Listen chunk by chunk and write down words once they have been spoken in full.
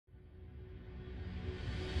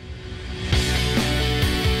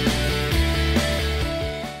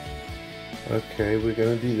Okay, we're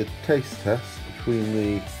going to do the taste test between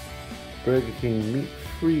the Burger King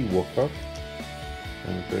meat-free Whopper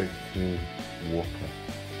and the Burger King Whopper.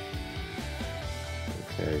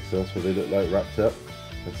 Okay, so that's what they look like wrapped up.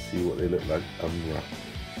 Let's see what they look like unwrapped.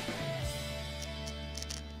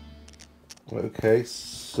 Okay,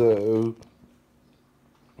 so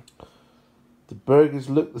the burgers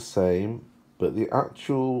look the same, but the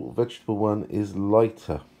actual vegetable one is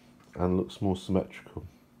lighter and looks more symmetrical.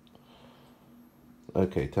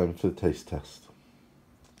 Okay, time for the taste test.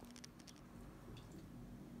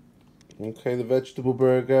 Okay, the vegetable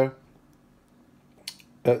burger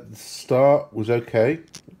at the start was okay,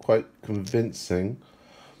 quite convincing,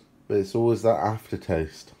 but it's always that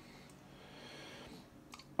aftertaste.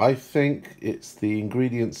 I think it's the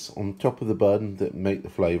ingredients on top of the bun that make the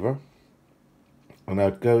flavour, and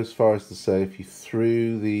I'd go as far as to say if you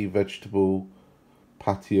threw the vegetable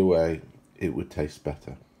patty away, it would taste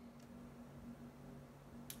better.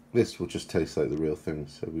 This will just taste like the real thing,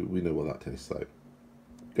 so we know what that tastes like.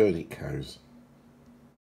 Go and eat cows.